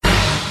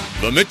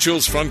The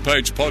Mitchell's Front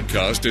Page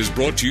podcast is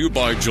brought to you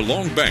by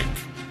Geelong Bank.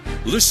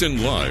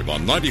 Listen live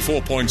on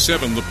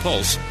 94.7 The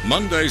Pulse,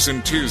 Mondays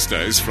and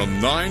Tuesdays from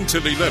 9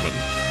 till 11.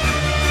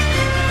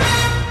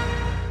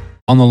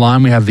 On the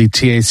line, we have the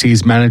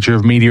TAC's Manager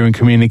of Media and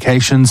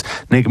Communications,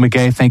 Nick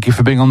McGay. Thank you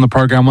for being on the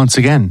program once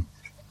again.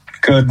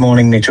 Good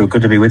morning, Mitchell.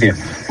 Good to be with you.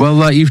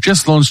 Well, you've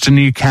just launched a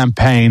new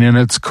campaign and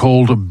it's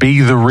called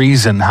Be the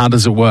Reason. How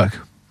does it work?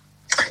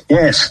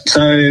 Yes,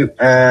 so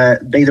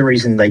Be the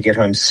Reason They Get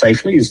Home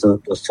Safely is the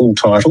full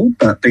title,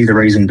 but Be the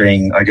Reason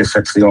being, I guess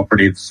that's the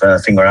operative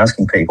thing we're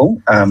asking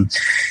people. And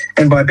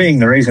by being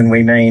the reason,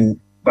 we mean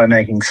by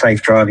making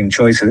safe driving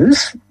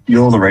choices,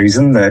 you're the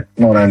reason that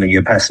not only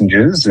your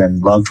passengers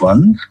and loved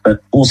ones,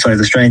 but also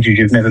the strangers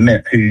you've never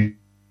met who...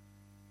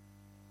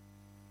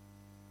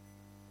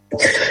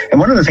 And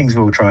one of the things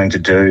we were trying to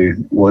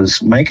do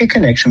was make a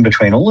connection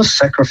between all the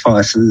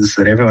sacrifices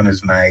that everyone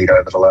has made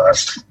over the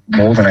last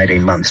more than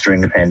 18 months during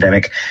the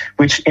pandemic,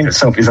 which in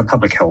itself is a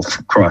public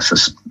health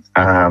crisis.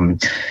 And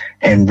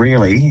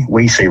really,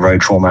 we see road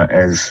trauma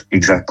as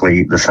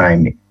exactly the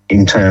same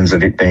in terms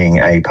of it being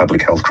a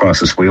public health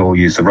crisis. We all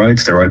use the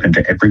roads, they're open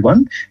to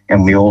everyone,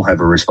 and we all have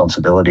a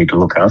responsibility to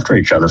look after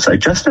each other. So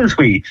just as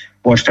we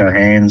washed our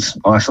hands,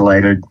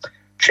 isolated,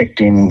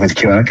 checked in with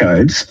QR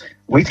codes,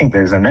 we think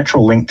there's a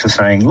natural link to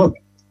saying, look,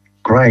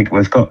 great,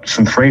 we've got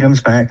some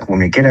freedoms back. When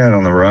we get out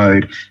on the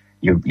road,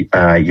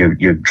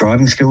 your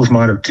driving skills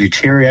might have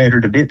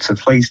deteriorated a bit, so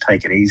please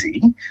take it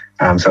easy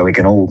so we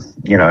can all,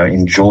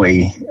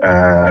 enjoy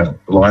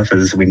life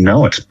as we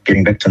know it,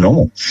 getting back to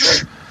normal.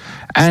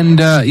 And,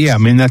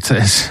 that's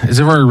it's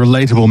a very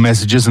relatable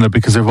message, isn't it?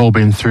 Because they've all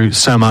been through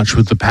so much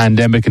with the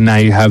pandemic and now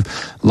you have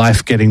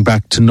life getting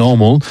back to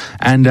normal.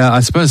 And I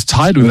suppose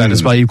tied with that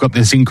as well, you've got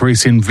this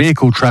increase in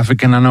vehicle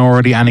traffic. And I know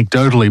already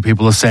anecdotally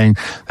people are saying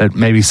that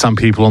maybe some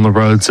people on the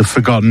roads have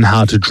forgotten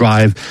how to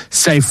drive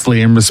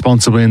safely and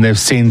responsibly and they've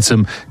seen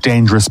some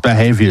dangerous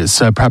behaviours.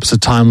 So perhaps a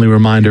timely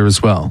reminder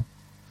as well.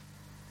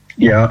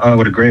 Yeah, I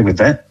would agree with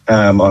that.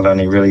 I've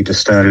only really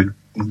just started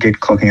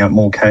clocking up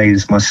more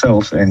Ks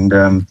myself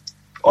and...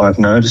 I've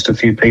noticed a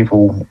few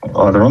people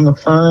either on the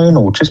phone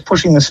or just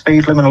pushing the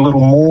speed limit a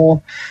little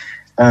more.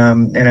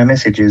 And our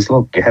message is,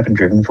 look, you haven't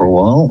driven for a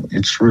while.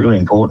 It's really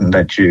important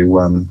that you,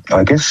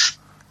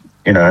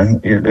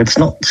 it's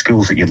not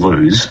skills that you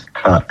lose,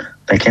 but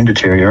they can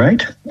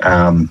deteriorate.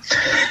 And,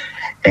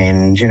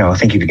 I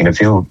think if you can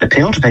appeal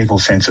to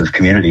people's sense of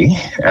community,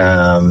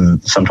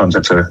 sometimes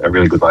that's a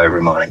really good way of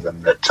reminding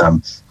them that,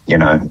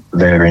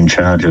 they're in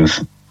charge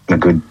of a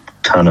good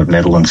ton of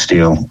metal and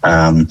steel,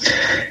 and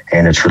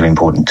it's really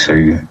important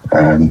to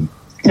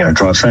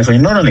drive safely.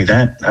 And not only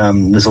that,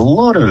 there's a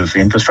lot of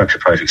infrastructure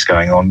projects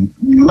going on,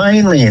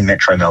 mainly in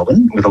Metro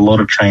Melbourne, with a lot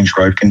of changed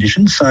road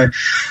conditions. So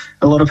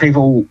a lot of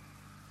people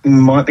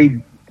might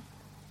be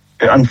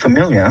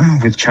unfamiliar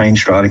with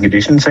changed driving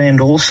conditions, and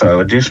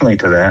also additionally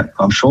to that,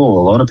 I'm sure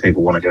a lot of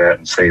people want to go out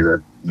and see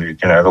the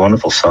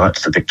wonderful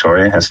sights that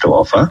Victoria has to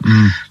offer.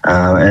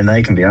 And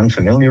they can be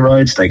unfamiliar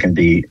roads, they can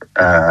be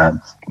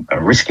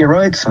riskier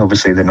roads.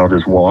 Obviously, they're not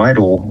as wide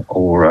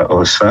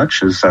or as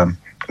such as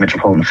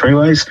metropolitan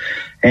freeways,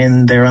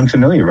 and they're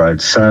unfamiliar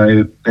roads.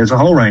 So there's a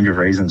whole range of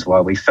reasons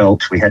why we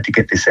felt we had to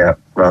get this out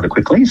rather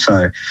quickly.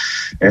 So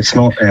it's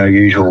not our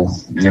usual,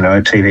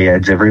 TV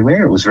ads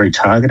everywhere. It was very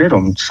targeted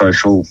on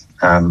social,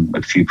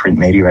 a few print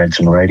media ads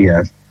and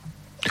radio.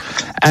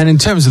 And in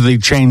terms of the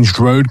changed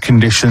road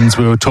conditions,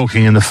 we were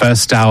talking in the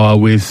first hour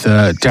with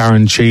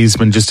Darren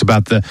Cheeseman just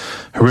about the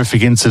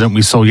horrific incident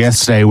we saw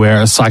yesterday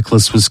where a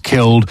cyclist was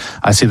killed.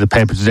 I see the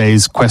paper today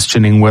is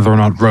questioning whether or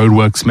not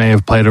roadworks may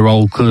have played a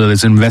role. Clearly,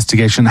 there's an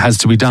investigation that has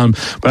to be done.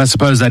 But I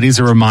suppose that is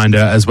a reminder,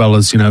 as well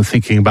as,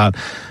 thinking about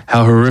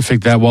how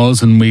horrific that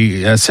was, and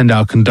we send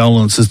our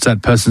condolences to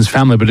that person's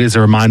family. But it is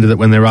a reminder that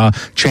when there are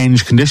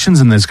changed conditions,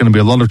 and there's going to be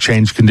a lot of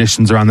changed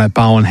conditions around that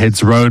Barwon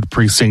Heads Road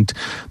precinct,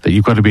 that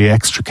you've got to be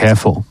extra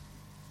careful.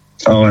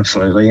 Oh,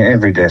 absolutely.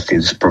 Every death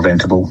is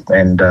preventable,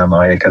 and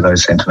I echo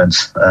those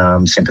sentiments.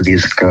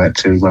 Sympathies go out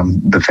to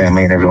the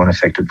family and everyone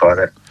affected by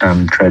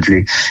that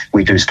tragedy.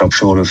 We do stop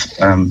short of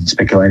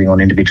speculating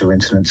on individual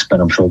incidents, but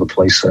I'm sure the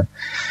police are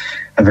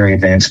very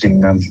advanced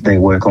in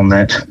their work on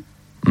that.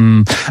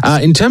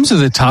 In terms of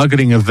the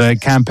targeting of the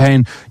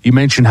campaign, you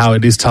mentioned how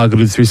it is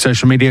targeted through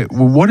social media.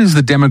 What is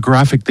the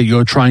demographic that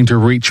you're trying to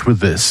reach with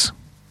this?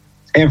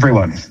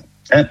 Everyone.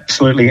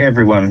 Absolutely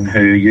everyone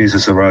who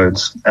uses the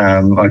roads.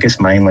 I guess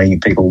mainly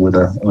people with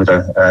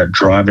a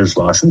driver's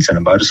license and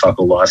a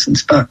motorcycle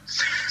license, but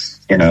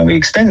we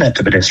extend that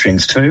to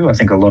pedestrians too. I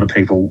think a lot of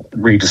people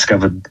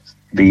rediscovered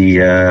the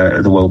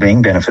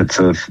well-being benefits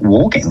of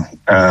walking.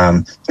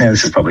 Now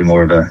this is probably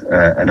more of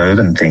an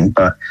urban thing,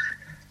 but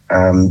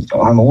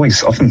I'm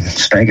always often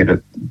staggered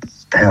at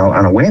how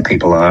unaware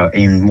people are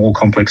in more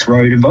complex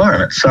road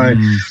environments. So,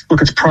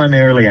 look, it's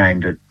primarily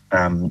aimed at,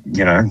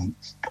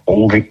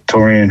 all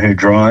Victorian who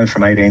drive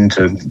from 18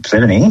 to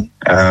 70.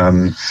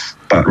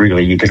 But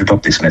really, you could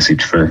adopt this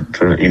message for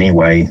any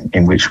way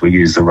in which we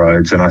use the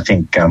roads. And I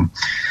think,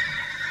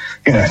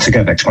 to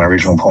go back to my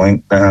original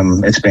point,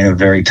 it's been a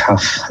very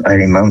tough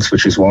 18 months,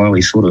 which is why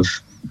we sort of,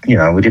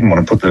 we didn't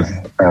want to put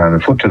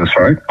the foot to the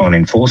throat on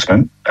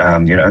enforcement,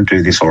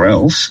 do this or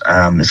else.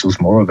 This was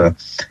more of a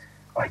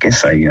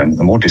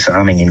more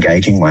disarming,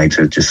 engaging way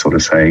to just sort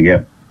of say,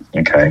 yeah,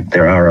 okay,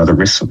 there are other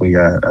risks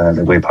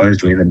that we're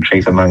posed with, and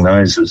chief among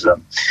those is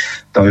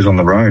those on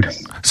the road.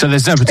 So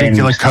there's no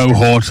particular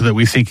cohort that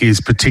we think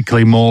is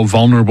particularly more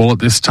vulnerable at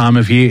this time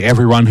of year?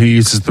 Everyone who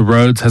uses the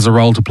roads has a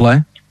role to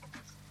play?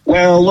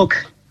 Well,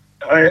 look,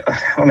 I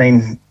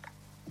mean,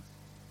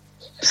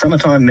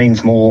 summertime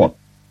means more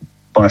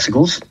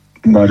bicycles,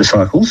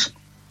 motorcycles,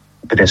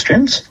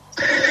 pedestrians,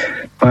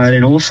 but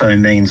it also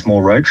means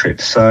more road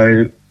trips.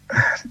 So,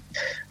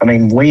 I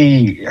mean,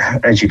 we,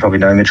 as you probably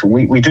know, Mitchell,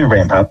 we do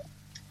ramp up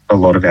a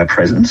lot of our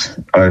presence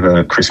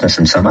over Christmas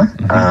and summer.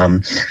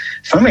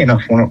 Funnily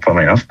enough, well, not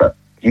funnily enough, but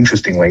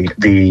interestingly,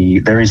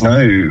 there is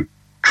no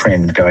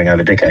trend going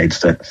over decades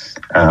that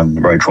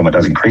road trauma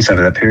does increase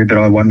over that period, but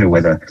I wonder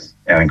whether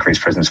our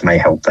increased presence may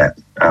help that.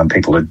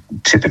 People are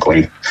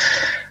typically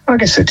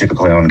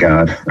on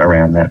guard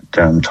around that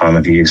time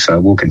of year, so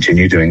we'll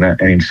continue doing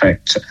that. And in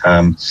fact,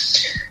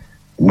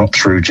 not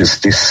through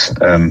just this Be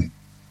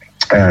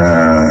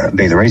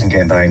the Reason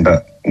campaign,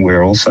 but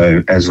we're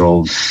also, as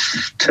of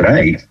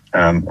today,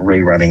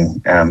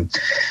 rerunning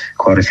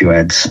quite a few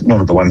ads,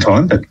 not at the one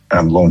time, but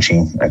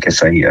launching, I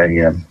guess,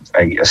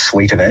 a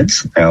suite of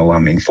ads.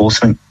 Our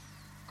enforcement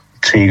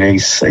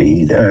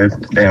TVC,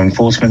 our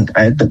enforcement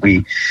ad that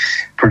we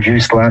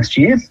produced last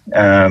year,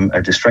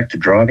 a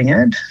distracted driving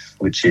ad,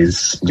 which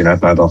is,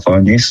 mobile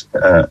phone use,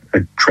 a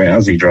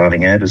drowsy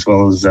driving ad, as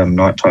well as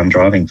nighttime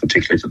driving,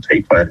 particularly for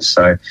P-players.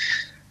 So,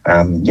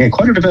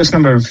 quite a diverse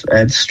number of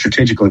ads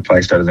strategically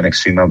placed over the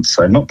next few months.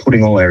 So not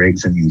putting all our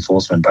eggs in the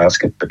enforcement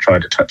basket, but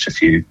trying to touch a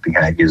few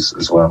behaviours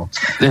as well.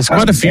 There's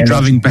quite a few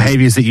driving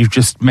behaviours that you've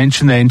just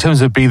mentioned there. In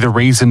terms of Be the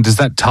Reason, does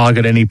that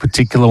target any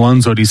particular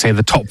ones, or do you say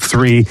the top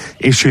three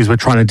issues we're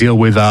trying to deal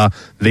with are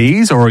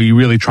these, or are you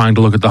really trying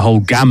to look at the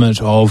whole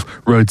gamut of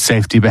road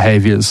safety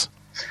behaviours?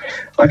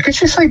 I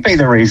guess you say Be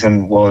the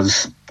Reason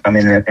was,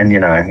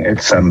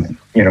 it's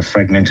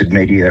fragmented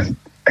media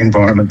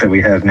environment that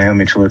we have now,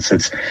 Mitchell.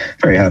 It's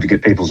very hard to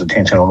get people's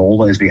attention on all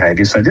those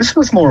behaviours. So this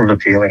was more of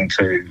appealing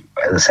to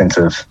a sense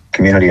of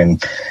community and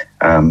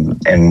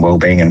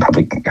well-being and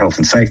public health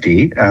and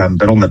safety.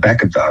 But on the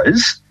back of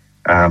those,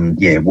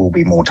 we'll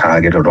be more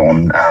targeted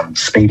on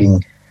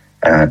speeding,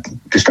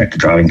 distracted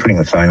driving, putting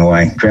the phone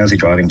away, drowsy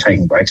driving,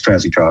 taking breaks.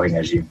 Drowsy driving,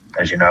 as you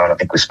know, and I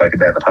think we spoke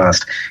about in the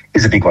past,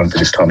 is a big one for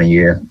this time of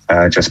year,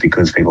 just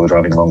because people are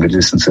driving longer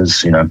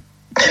distances,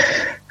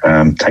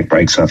 take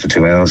breaks after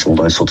 2 hours, all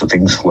those sorts of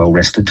things, well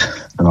rested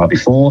the night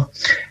before.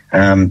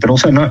 But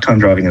also nighttime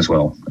driving as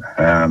well,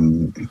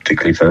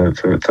 particularly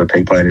for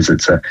P-platers.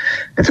 It's a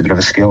bit of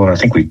a skill, and I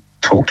think we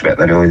talked about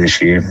that earlier this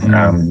year,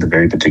 the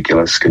very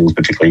particular skills,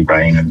 particularly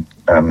rain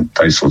and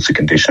those sorts of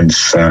conditions.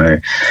 So,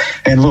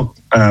 and look,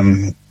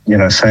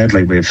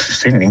 sadly, we've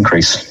seen an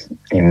increase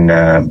in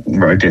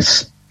road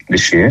deaths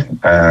this year,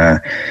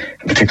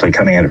 particularly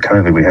coming out of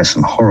COVID. We had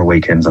some horror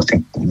weekends. I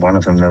think one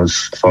of them there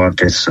was 5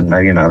 deaths, and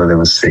maybe another there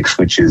was 6,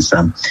 which is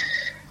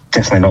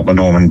definitely not the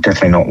norm and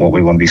definitely not what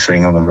we want to be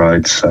seeing on the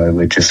road. So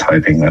we're just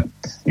hoping that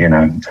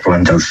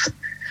everyone does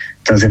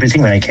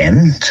everything they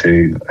can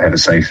to have a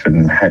safe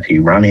and happy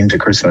run into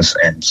Christmas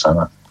and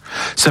summer.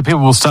 So people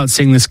will start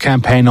seeing this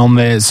campaign on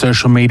their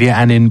social media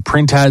and in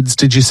print ads,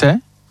 did you say?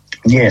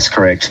 Yes,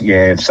 correct.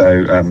 Yeah,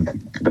 so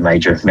the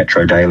major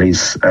metro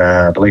dailies,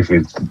 I believe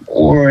we've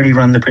already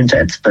run the print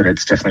ads, but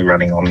it's definitely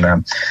running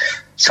on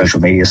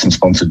social media, some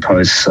sponsored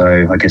posts.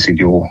 So I guess if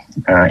you're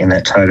in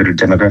that targeted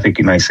demographic,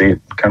 you may see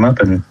it come up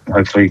and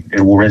hopefully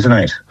it will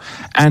resonate.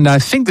 And I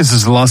think this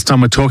is the last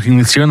time we're talking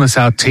this year, unless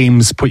our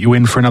teams put you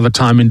in for another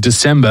time in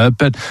December.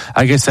 But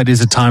I guess that is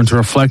a time to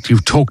reflect.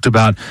 You've talked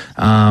about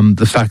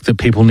the fact that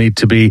people need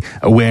to be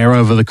aware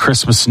over the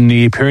Christmas and New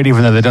Year period,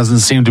 even though there doesn't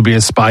seem to be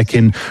a spike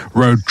in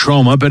road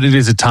trauma. But it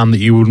is a time that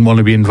you wouldn't want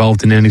to be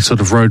involved in any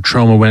sort of road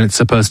trauma when it's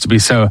supposed to be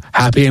so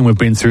happy, and we've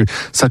been through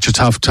such a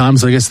tough time.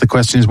 So I guess the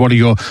question is, what are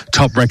your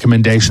top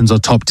recommendations or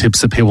top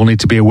tips that people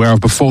need to be aware of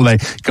before they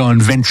go and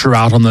venture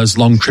out on those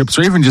long trips,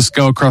 or even just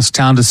go across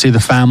town to see the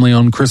family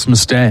on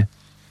Christmas Day?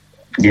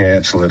 Yeah,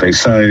 absolutely.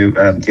 So,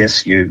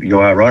 yes, you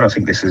are right. I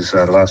think this is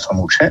the last time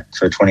we'll chat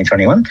for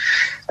 2021.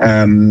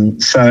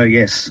 So,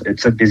 yes,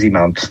 it's a busy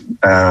month.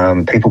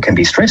 People can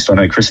be stressed. I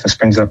know Christmas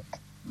can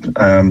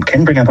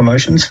bring up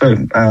emotions for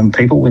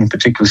people in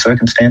particular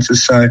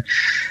circumstances. So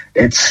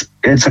it's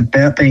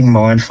about being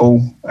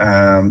mindful,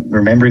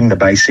 remembering the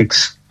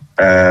basics.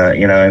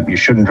 You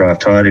shouldn't drive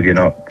tired if you're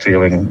not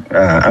feeling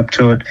up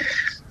to it.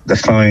 The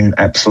phone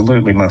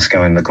absolutely must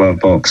go in the glove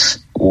box,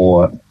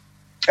 or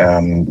no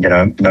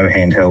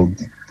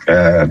handheld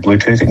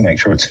Bluetoothing. Make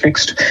sure it's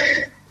fixed.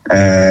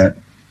 Drive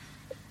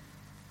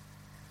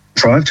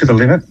to the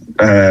limit,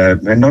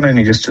 and not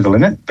only just to the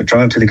limit, but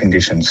drive to the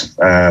conditions.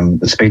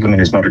 The speed limit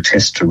is not a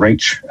test to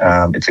reach;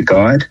 it's a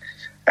guide.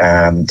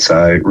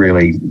 So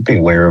really be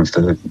aware of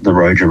the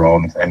road you're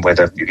on, and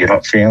whether if you're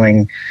not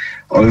feeling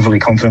overly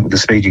confident with the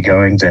speed you're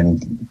going,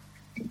 then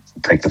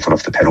take the foot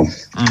off the pedal.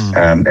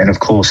 And of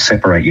course,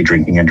 separate your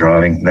drinking and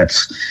driving.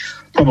 That's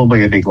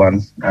probably a big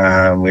one.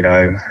 We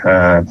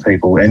know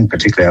people, and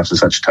particularly after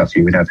such a tough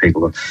year, we know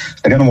people are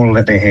going to want to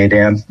let their hair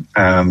down.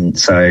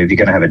 So if you're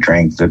going to have a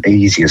drink, the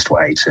easiest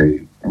way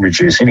to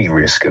reduce any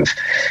risk of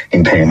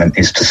impairment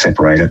is to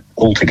separate it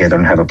altogether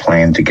and have a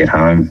plan to get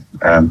home.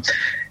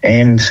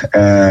 And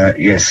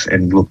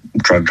look,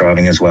 drug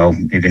driving as well.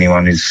 If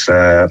anyone is,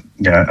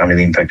 under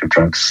the impact of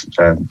drugs,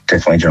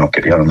 definitely do not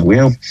get behind the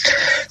wheel.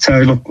 So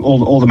look,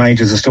 all the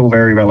majors are still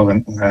very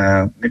relevant,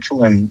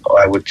 Mitchell. And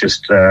I would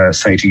just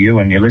say to you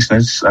and your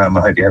listeners, I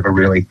hope you have a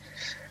really,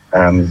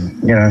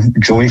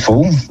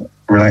 joyful,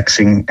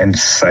 relaxing, and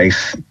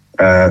safe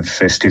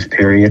festive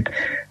period,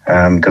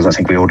 because I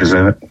think we all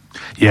deserve it.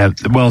 Yeah,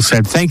 well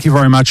said. Thank you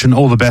very much, and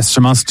all the best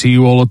from us to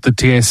you all at the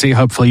TAC.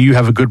 Hopefully you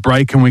have a good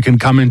break and we can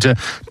come into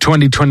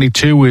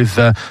 2022 with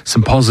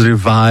some positive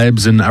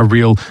vibes and a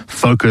real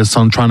focus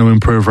on trying to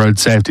improve road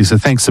safety. So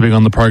thanks for being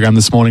on the program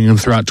this morning and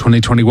throughout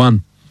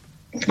 2021.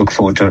 Look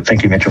forward to it.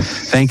 Thank you, Mitchell.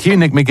 Thank you.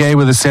 Nick McGay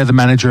with us there, the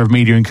Manager of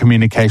Media and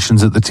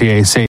Communications at the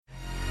TAC.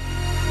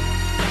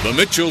 The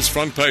Mitchell's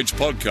Front Page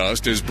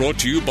podcast is brought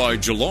to you by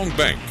Geelong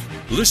Bank.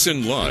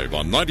 Listen live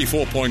on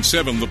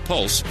 94.7 The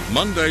Pulse,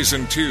 Mondays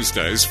and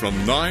Tuesdays from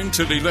 9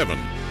 till 11.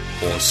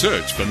 Or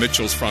search for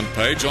Mitchell's Front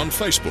Page on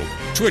Facebook,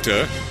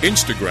 Twitter,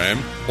 Instagram,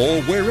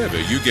 or wherever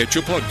you get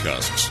your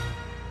podcasts.